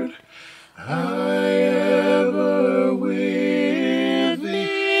word. I ever with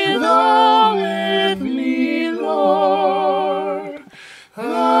thee, thou with me, Lord.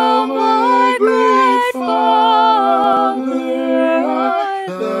 Thou my great Father, I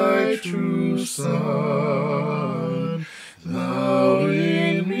thy true Son, thou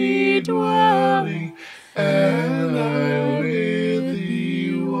in me dwelling, and I with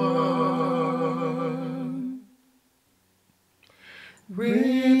thee one.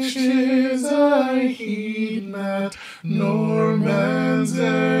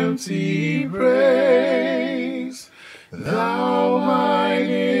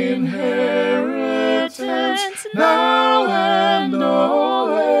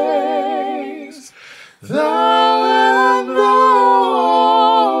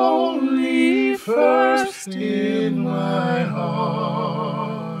 in my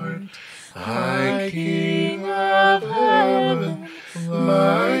heart. High King of heaven,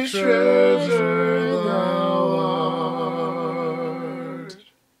 my treasure thou art.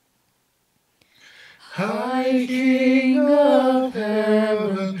 High King of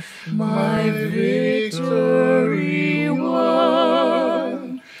heaven, my victory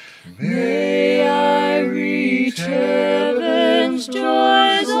won. May I reach heaven's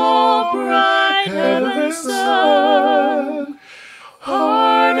joys, all bright heaven's sun.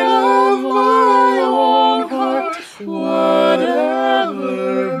 Heart of my own heart, whatever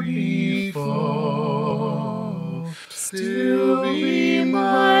befall, still be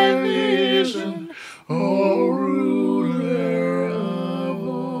my vision, O ruler of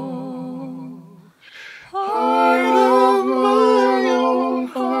all. Heart of my own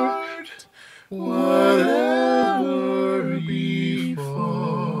heart, whatever befall,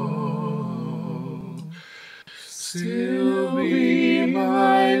 still be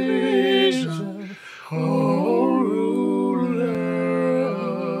my vision, O ruler of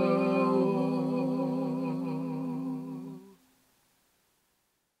all.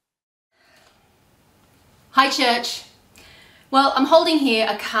 Hi church. Well, I'm holding here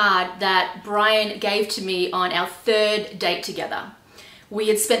a card that Brian gave to me on our third date together. We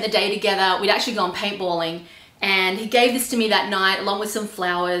had spent the day together, we'd actually gone paintballing, and he gave this to me that night along with some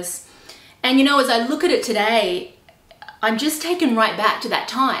flowers. And you know, as I look at it today, I'm just taken right back to that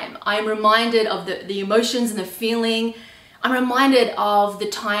time. I'm reminded of the emotions and the feeling. I'm reminded of the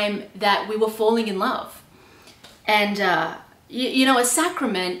time that we were falling in love. And you know, a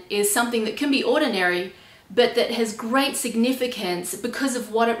sacrament is something that can be ordinary, but that has great significance because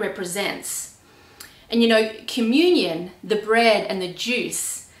of what it represents. And you know, communion, the bread and the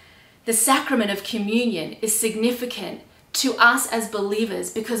juice, the sacrament of communion is significant to us as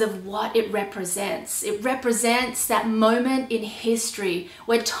believers because of what it represents. It represents that moment in history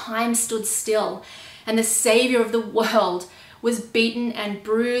where time stood still and the Savior of the world was beaten and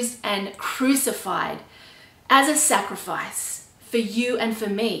bruised and crucified as a sacrifice for you and for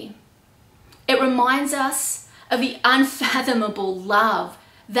me. It reminds us of the unfathomable love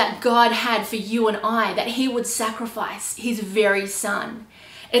that God had for you and I, that he would sacrifice his very son.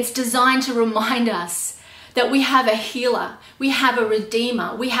 It's designed to remind us that we have a healer, we have a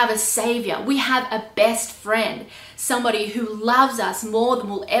redeemer, we have a savior, we have a best friend, somebody who loves us more than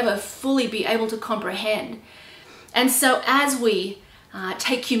we'll ever fully be able to comprehend. And so as we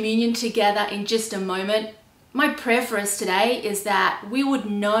take communion together in just a moment, my prayer for us today is that we would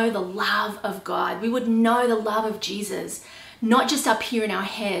know the love of God. We would know the love of Jesus, not just up here in our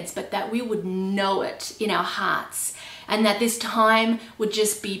heads, but that we would know it in our hearts. And that this time would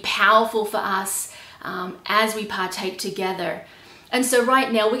just be powerful for us as we partake together. And so right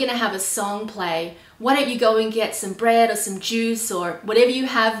now we're going to have a song play. Why don't you go and get some bread or some juice or whatever you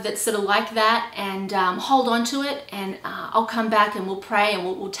have that's sort of like that, and hold on to it, and I'll come back and we'll pray and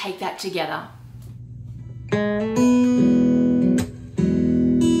we'll take that together.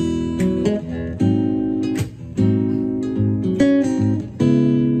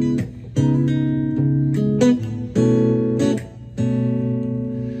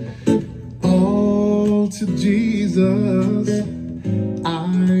 All to Jesus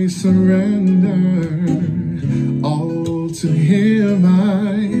I surrender, all to him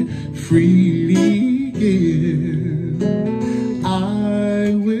I freely give.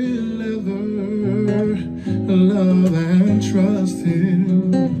 I will ever love and trust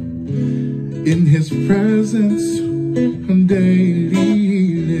him, in his presence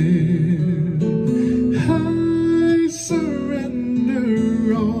daily live. I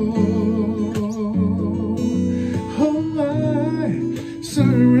surrender all, oh I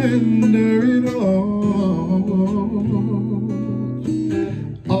surrender it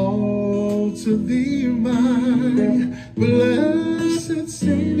all to thee, my blessed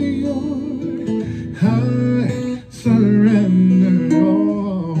Savior. I surrender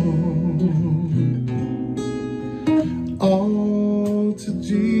all to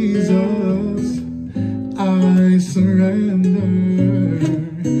Jesus. I surrender,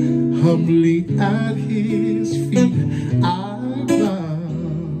 humbly at his feet I bow.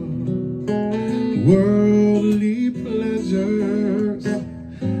 Worldly pleasures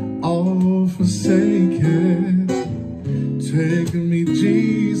all forsaken, take me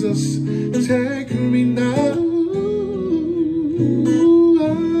Jesus, take me now.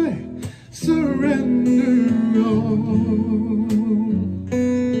 I surrender all,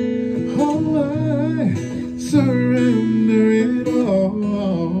 I surrender it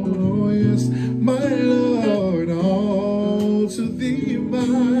all. Yes, my Lord, all to thee,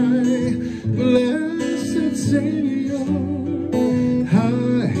 my blessed blessed Savior,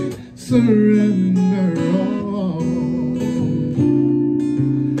 I surrender all.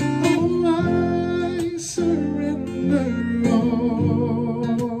 Oh, I surrender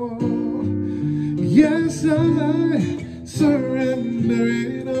all. Yes, I surrender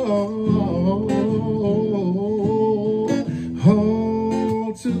it all.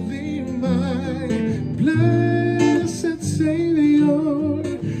 All to thee, my blessed Savior,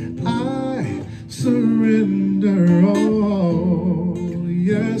 I surrender all.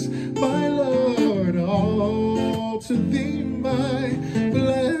 Yes, my Lord, all to thee, my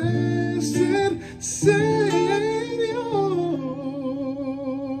blessed Savior,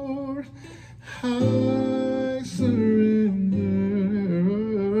 I surrender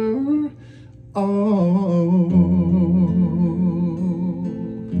all.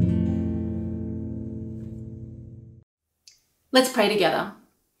 Let's pray together.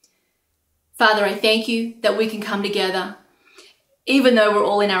 Father, I thank you that we can come together, even though we're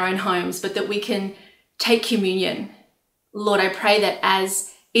all in our own homes, but that we can take communion. Lord, I pray that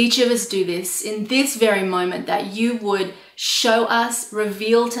as each of us do this, in this very moment, that you would show us,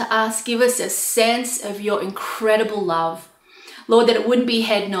 reveal to us, give us a sense of your incredible love. Lord, that it wouldn't be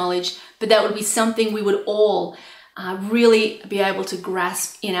head knowledge, but that would be something we would all really be able to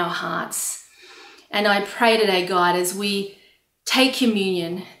grasp in our hearts. And I pray today, God, as we take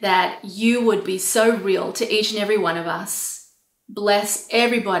communion, that you would be so real to each and every one of us. Bless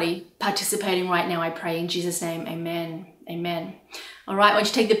everybody participating right now, I pray in Jesus' name. Amen. Amen. All right, why don't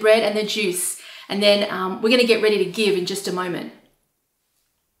you take the bread and the juice, and then we're going to get ready to give in just a moment.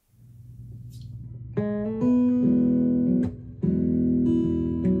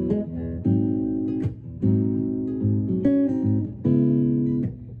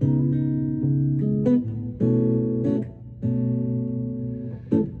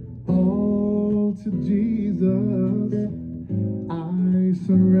 All to Jesus I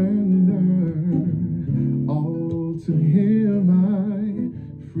surrender, all to him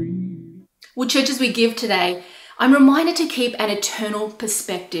I free. Well, church, as we give today, I'm reminded to keep an eternal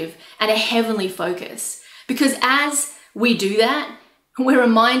perspective and a heavenly focus, because as we do that, we're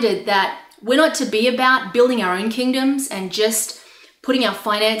reminded that we're not to be about building our own kingdoms and just putting our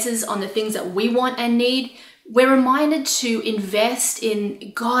finances on the things that we want and need. We're reminded to invest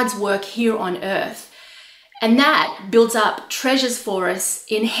in God's work here on earth. And that builds up treasures for us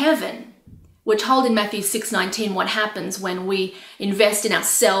in heaven. We're told in Matthew 6:19 what happens when we invest in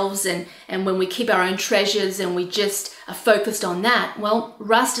ourselves and when we keep our own treasures and we just are focused on that. Well,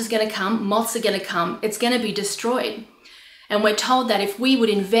 rust is going to come, moths are going to come, it's going to be destroyed. And we're told that if we would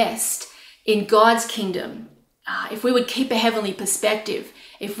invest in God's kingdom, if we would keep a heavenly perspective,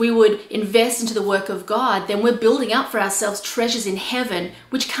 if we would invest into the work of God, then we're building up for ourselves treasures in heaven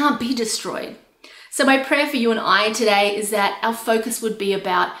which can't be destroyed. So my prayer for you and I today is that our focus would be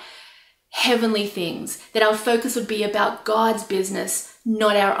about heavenly things, that our focus would be about God's business,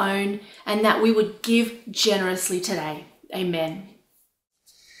 not our own, and that we would give generously today. Amen.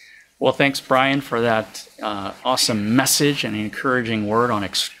 Well, thanks, Brian, for that awesome message and encouraging word on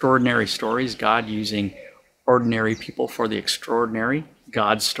extraordinary stories, God using ordinary people for the extraordinary,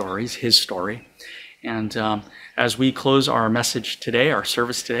 God's stories, his story. And as we close our message today, our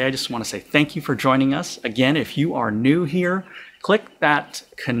service today, I just want to say thank you for joining us. Again, if you are new here, click that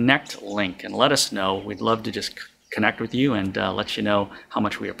connect link and let us know. We'd love to just connect with you and let you know how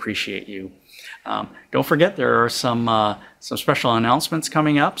much we appreciate you. Don't forget, there are some special announcements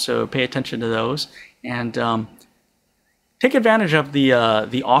coming up, so pay attention to those. And take advantage of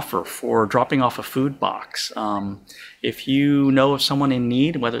the offer for dropping off a food box. If you know of someone in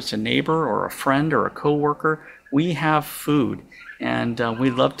need, whether it's a neighbor or a friend or a coworker, we have food, and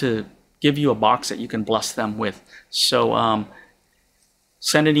we'd love to give you a box that you can bless them with. So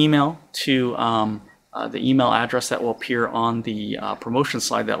send an email to the email address that will appear on the promotion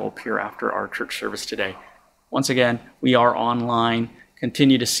slide that will appear after our church service today. Once again, we are online.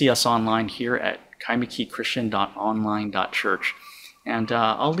 Continue to see us online here at kaimukichristtian.online.church. And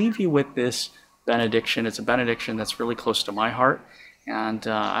I'll leave you with this benediction. It's a benediction that's really close to my heart, and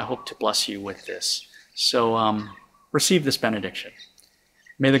I hope to bless you with this. So receive this benediction.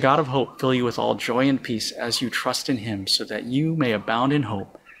 May the God of hope fill you with all joy and peace as you trust in him, so that you may abound in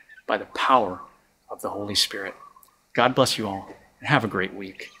hope by the power of the Holy Spirit. God bless you all, and have a great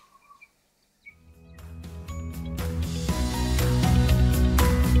week.